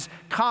arm. It is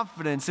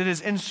confidence. It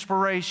is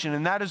inspiration.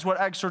 And that is what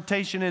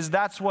exhortation is.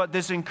 That's what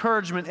this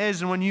encouragement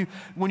is. And when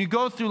you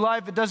go through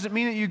life, it doesn't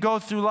mean that you go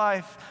through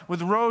life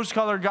with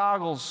rose-colored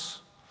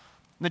goggles,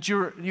 that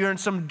you're in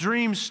some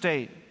dream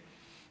state.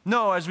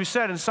 No, as we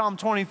said in Psalm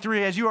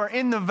 23, as you are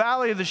in the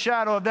valley of the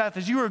shadow of death,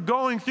 as you are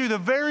going through the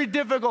very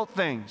difficult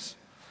things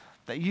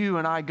that you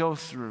and I go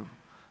through.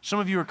 Some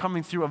of you are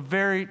coming through a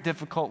very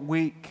difficult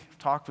week. I've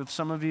talked with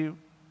some of you.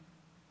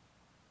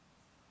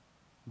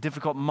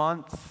 Difficult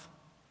month,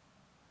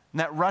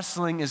 and that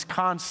wrestling is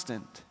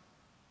constant.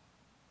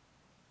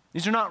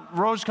 These are not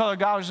rose-colored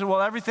goggles.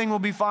 Well, everything will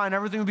be fine,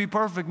 everything will be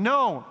perfect.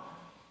 No.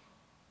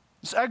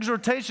 This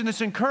exhortation,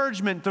 this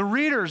encouragement, the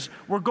readers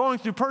were going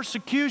through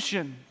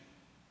persecution.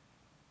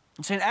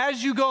 And saying,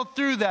 as you go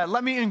through that,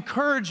 let me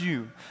encourage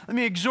you, let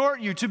me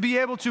exhort you to be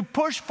able to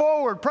push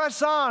forward,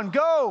 press on,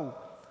 go,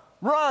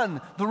 run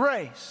the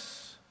race.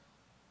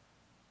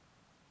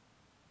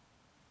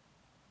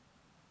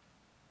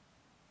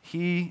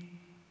 He,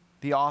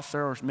 the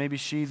author, or maybe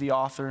she, the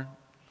author,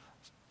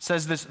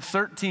 says this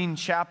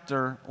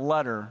 13-chapter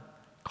letter,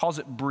 calls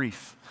it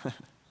brief.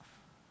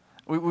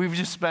 We've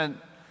just spent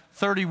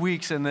 30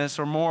 weeks in this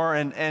or more,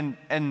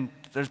 and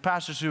there's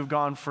pastors who have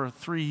gone for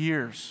 3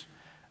 years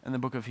in the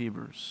book of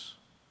Hebrews.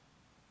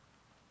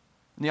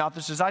 And the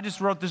author says, I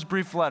just wrote this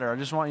brief letter. I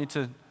just want you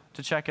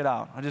to check it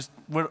out. I just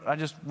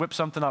whipped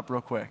something up real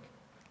quick.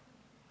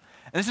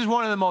 And this is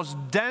one of the most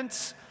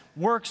dense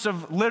works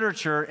of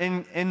literature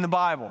in the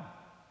Bible.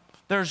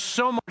 There's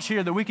so much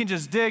here that we can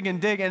just dig,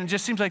 and it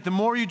just seems like the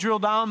more you drill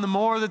down, the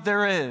more that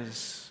there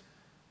is.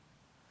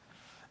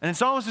 And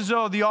it's almost as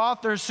though the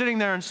author is sitting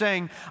there and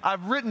saying,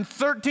 I've written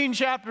 13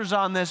 chapters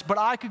on this, but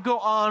I could go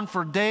on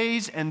for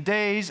days and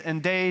days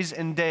and days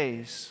and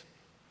days,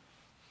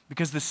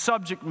 because the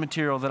subject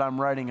material that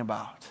I'm writing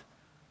about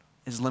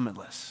is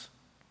limitless.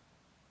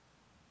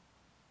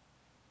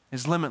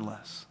 Is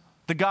limitless.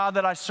 The God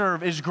that I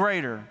serve is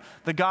greater.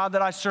 The God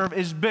that I serve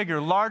is bigger,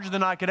 larger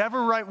than I could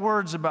ever write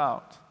words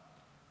about.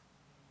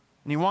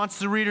 And he wants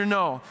the reader to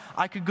know,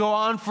 I could go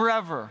on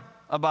forever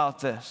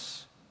about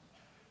this.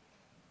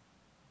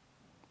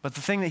 But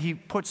the thing that he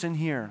puts in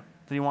here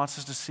that he wants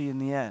us to see in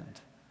the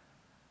end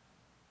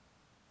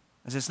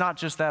is it's not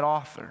just that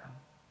author.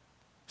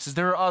 He says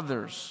there are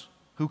others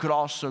who could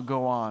also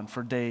go on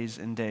for days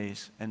and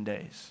days and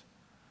days.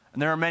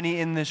 And there are many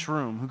in this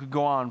room who could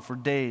go on for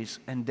days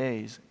and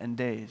days and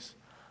days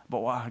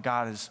about what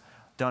God has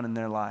done in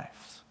their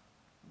lives.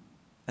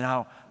 And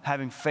how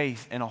having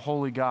faith in a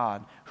holy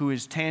God who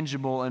is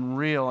tangible and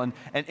real and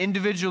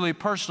individually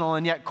personal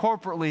and yet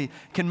corporately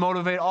can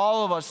motivate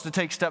all of us to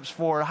take steps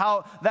forward.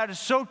 How that is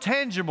so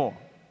tangible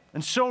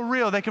and so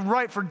real. They can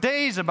write for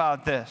days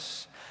about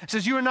this. It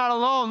says, you are not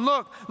alone.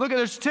 Look,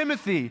 there's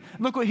Timothy.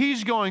 Look what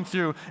he's going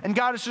through. And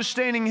God is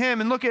sustaining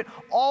him. And look at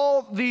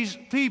all these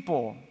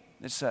people,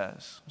 it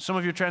says. Some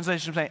of your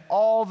translations say,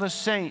 all the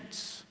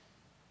saints.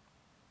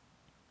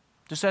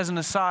 Just as an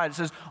aside, it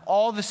says,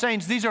 all the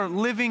saints. These are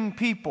living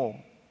people.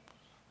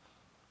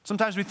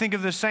 Sometimes we think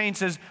of the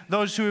saints as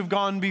those who have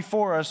gone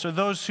before us, or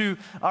those who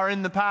are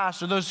in the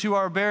past, or those who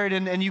are buried,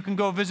 and you can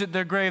go visit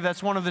their grave.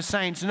 That's one of the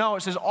saints. No,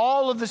 it says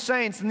all of the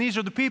saints, and these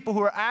are the people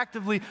who are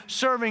actively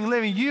serving,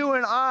 living. You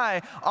and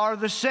I are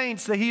the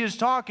saints that he is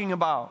talking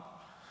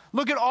about.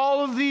 Look at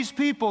all of these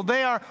people.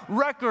 They are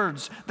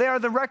records. They are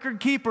the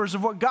record keepers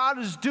of what God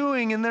is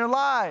doing in their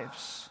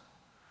lives.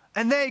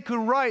 And they could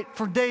write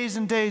for days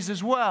and days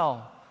as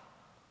well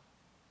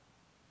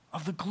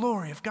of the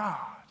glory of God.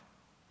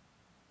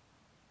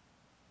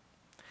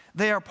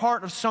 They are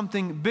part of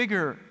something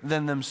bigger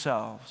than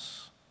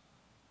themselves.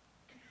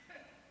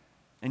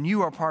 And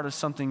you are part of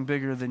something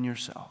bigger than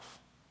yourself.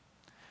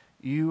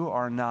 You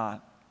are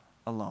not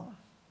alone.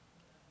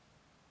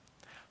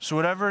 So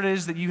whatever it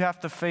is that you have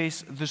to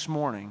face this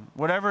morning,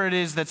 whatever it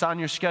is that's on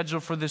your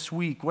schedule for this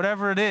week,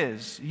 whatever it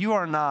is, you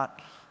are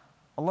not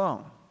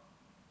alone.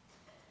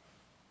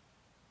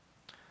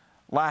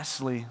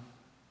 Lastly,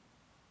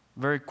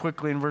 very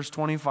quickly in verse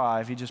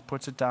 25, he just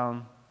puts it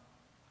down.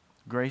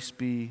 Grace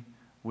be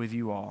with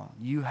you all.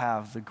 You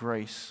have the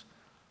grace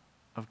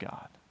of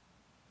God.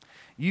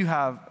 You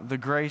have the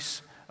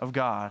grace of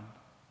God.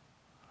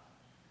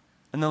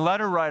 And the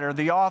letter writer,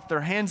 the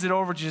author, hands it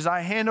over to you. Says,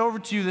 I hand over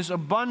to you this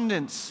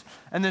abundance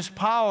and this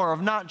power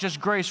of not just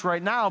grace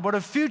right now, but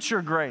of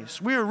future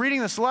grace. We are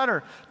reading this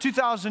letter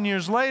 2,000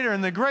 years later,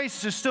 and the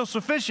grace is still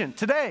sufficient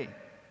today.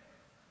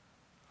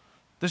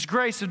 This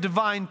grace of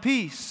divine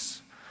peace.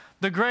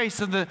 The grace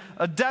of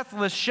a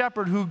deathless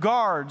shepherd who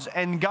guards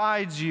and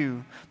guides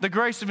you. The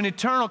grace of an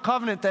eternal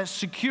covenant that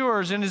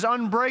secures and is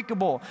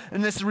unbreakable.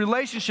 And this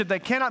relationship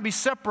that cannot be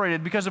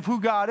separated because of who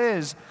God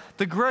is.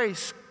 The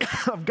grace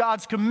of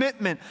God's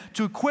commitment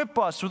to equip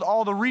us with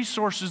all the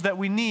resources that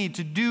we need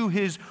to do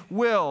his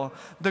will.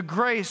 The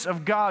grace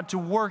of God to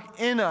work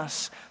in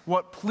us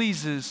what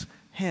pleases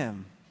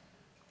him.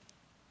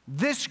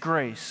 This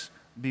grace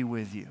be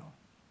with you.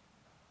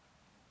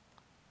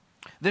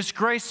 This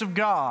grace of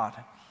God,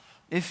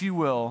 if you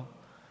will,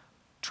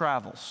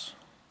 travels.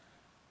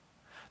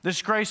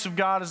 This grace of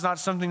God is not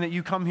something that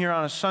you come here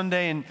on a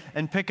Sunday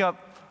and pick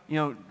up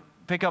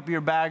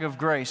your bag of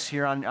grace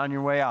here on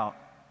your way out.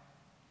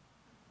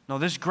 No,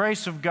 this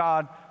grace of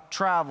God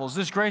travels.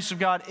 This grace of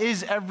God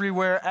is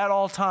everywhere at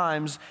all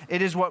times.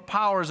 It is what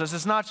powers us.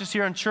 It's not just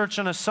here in church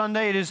on a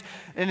Sunday.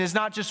 It is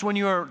not just when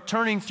you are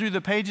turning through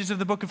the pages of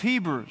the book of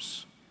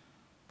Hebrews.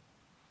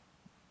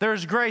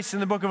 There's grace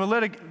in the book of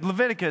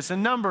Leviticus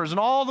and Numbers, and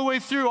all the way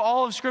through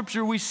all of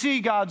Scripture, we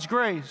see God's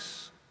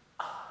grace.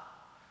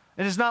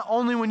 It is not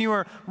only when you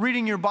are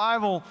reading your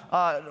Bible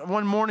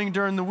one morning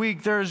during the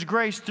week. There is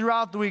grace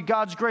throughout the week.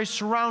 God's grace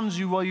surrounds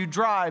you while you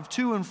drive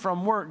to and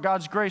from work.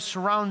 God's grace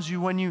surrounds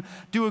you when you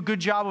do a good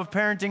job of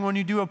parenting, when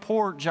you do a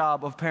poor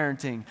job of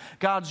parenting.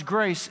 God's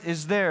grace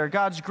is there.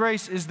 God's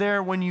grace is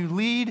there when you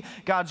lead.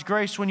 God's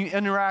grace when you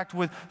interact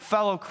with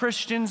fellow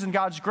Christians. And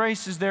God's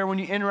grace is there when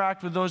you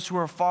interact with those who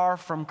are far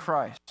from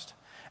Christ.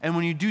 And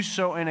when you do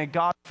so in a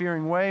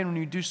God-fearing way, and when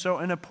you do so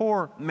in a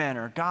poor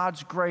manner,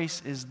 God's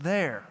grace is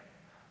there.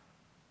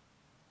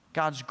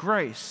 God's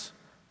grace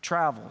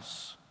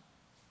travels.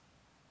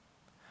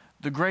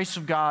 The grace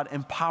of God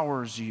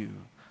empowers you.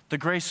 The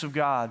grace of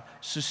God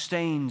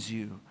sustains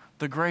you.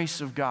 The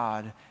grace of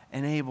God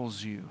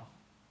enables you.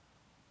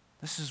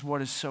 This is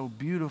what is so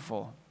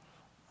beautiful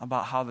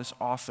about how this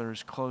author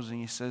is closing.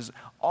 He says,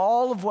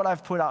 all of what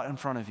I've put out in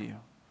front of you,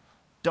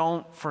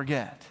 don't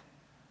forget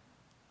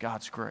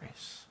God's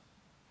grace.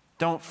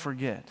 Don't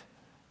forget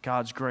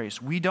God's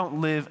grace. We don't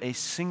live a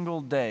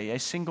single day, a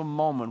single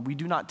moment. We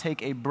do not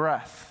take a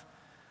breath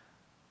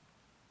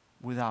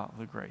without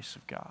the grace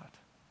of God.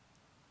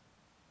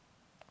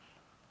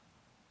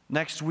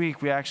 Next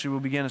week, we actually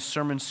will begin a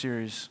sermon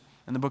series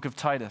in the book of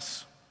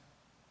Titus.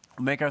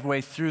 We'll make our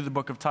way through the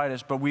book of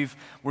Titus, but we're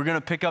going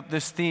to pick up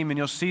this theme, and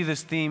you'll see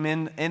this theme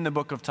in the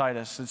book of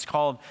Titus. It's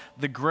called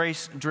the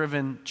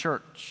Grace-Driven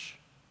Church.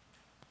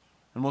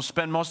 And we'll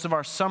spend most of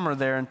our summer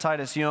there in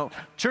Titus. You know,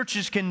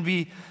 churches can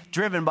be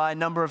driven by a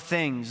number of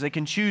things. They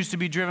can choose to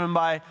be driven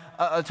by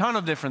a ton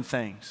of different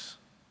things.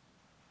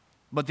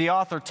 But the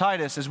author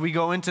Titus, as we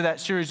go into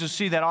that series, you'll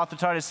see that author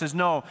Titus says,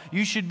 no,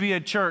 you should be a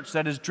church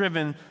that is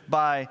driven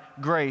by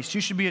grace. You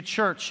should be a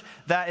church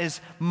that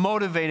is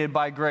motivated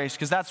by grace,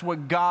 because that's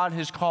what God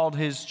has called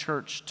his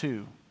church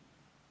to.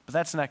 But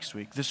that's next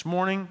week. This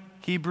morning,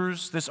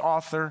 Hebrews, this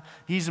author,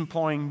 he's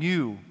employing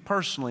you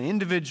personally,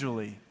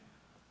 individually,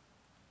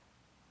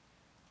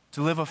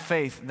 to live a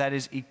faith that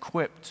is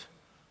equipped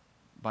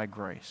by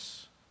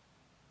grace.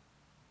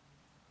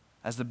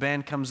 As the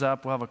band comes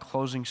up, we'll have a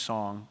closing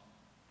song.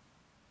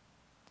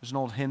 There's an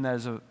old hymn that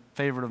is a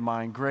favorite of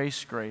mine,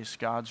 Grace, Grace,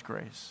 God's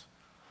grace.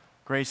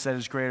 Grace that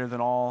is greater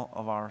than all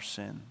of our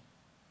sin.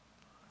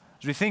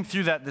 As we think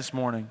through that this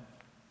morning,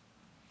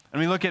 and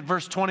we look at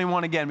verse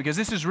 21 again, because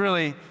this is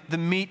really the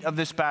meat of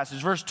this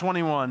passage. Verse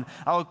 21,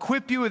 I'll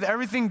equip you with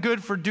everything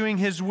good for doing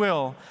his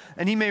will,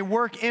 and he may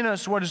work in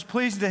us what is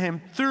pleasing to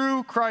him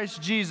through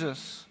Christ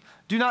Jesus.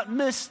 Do not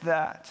miss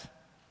that.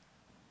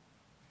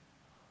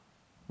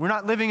 We're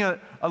not living a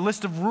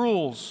list of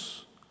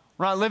rules.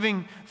 We're not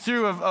living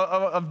through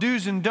of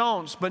do's and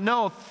don'ts. But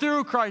no,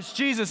 through Christ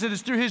Jesus, it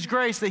is through his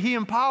grace that he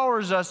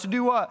empowers us to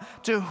do what?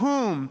 To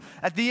whom,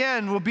 at the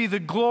end, will be the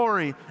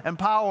glory and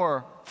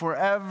power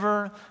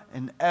forever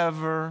and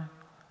ever.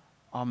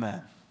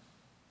 Amen.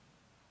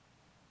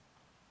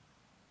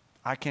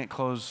 I can't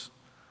close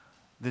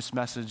this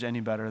message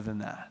any better than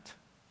that.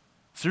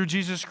 Through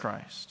Jesus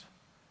Christ,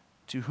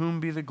 to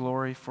whom be the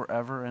glory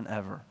forever and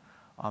ever.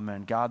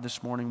 Amen. God,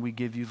 this morning we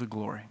give you the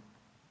glory.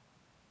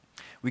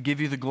 We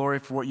give you the glory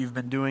for what you've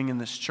been doing in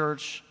this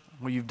church,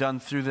 what you've done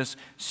through this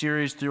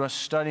series, through us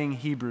studying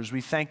Hebrews. We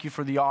thank you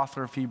for the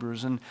author of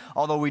Hebrews. And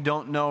although we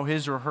don't know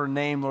his or her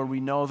name, Lord, we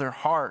know their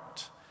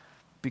heart,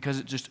 because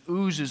it just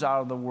oozes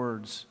out of the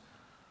words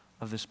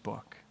of this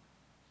book.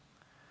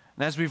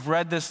 And as we've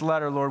read this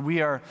letter, Lord,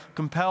 we are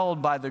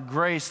compelled by the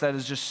grace that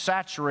is just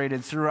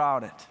saturated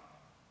throughout it.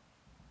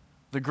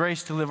 The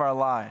grace to live our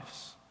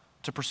lives,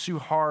 to pursue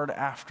hard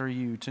after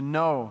you, to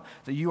know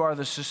that you are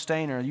the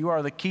sustainer, you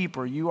are the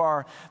keeper, you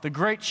are the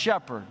great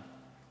shepherd.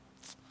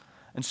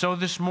 And so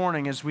this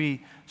morning, as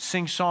we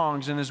sing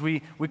songs and as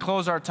we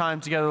close our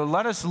time together,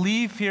 let us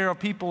leave here a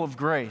people of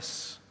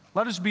grace.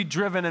 Let us be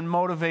driven and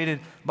motivated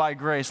by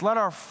grace. Let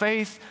our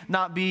faith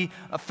not be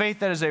a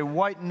faith that is a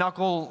white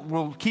knuckle,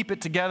 we'll keep it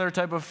together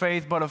type of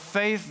faith, but a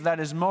faith that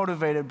is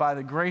motivated by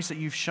the grace that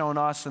you've shown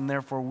us, and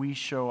therefore we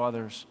show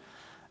others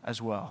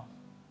as well.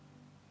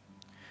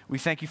 We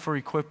thank you for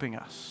equipping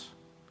us.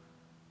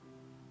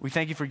 We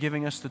thank you for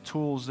giving us the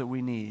tools that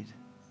we need.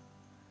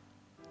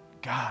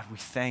 God, we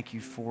thank you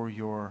for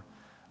your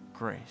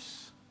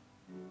grace.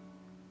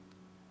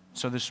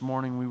 So this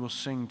morning we will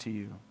sing to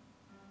you,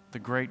 the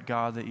great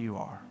God that you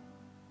are.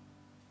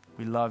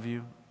 We love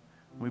you.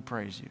 We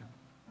praise you.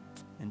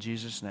 In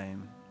Jesus'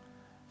 name,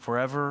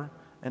 forever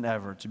and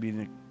ever, to be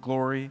the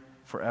glory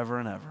forever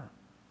and ever.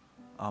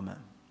 Amen.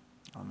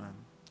 Amen.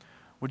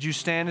 Would you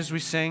stand as we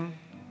sing?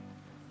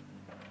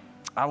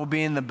 I will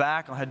be in the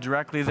back. I'll head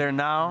directly there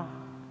now.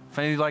 If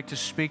any of you would like to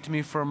speak to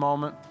me for a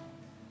moment.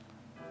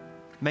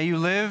 May you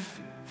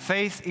live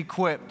faith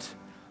equipped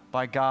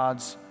by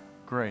God's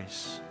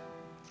grace.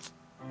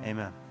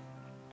 Amen.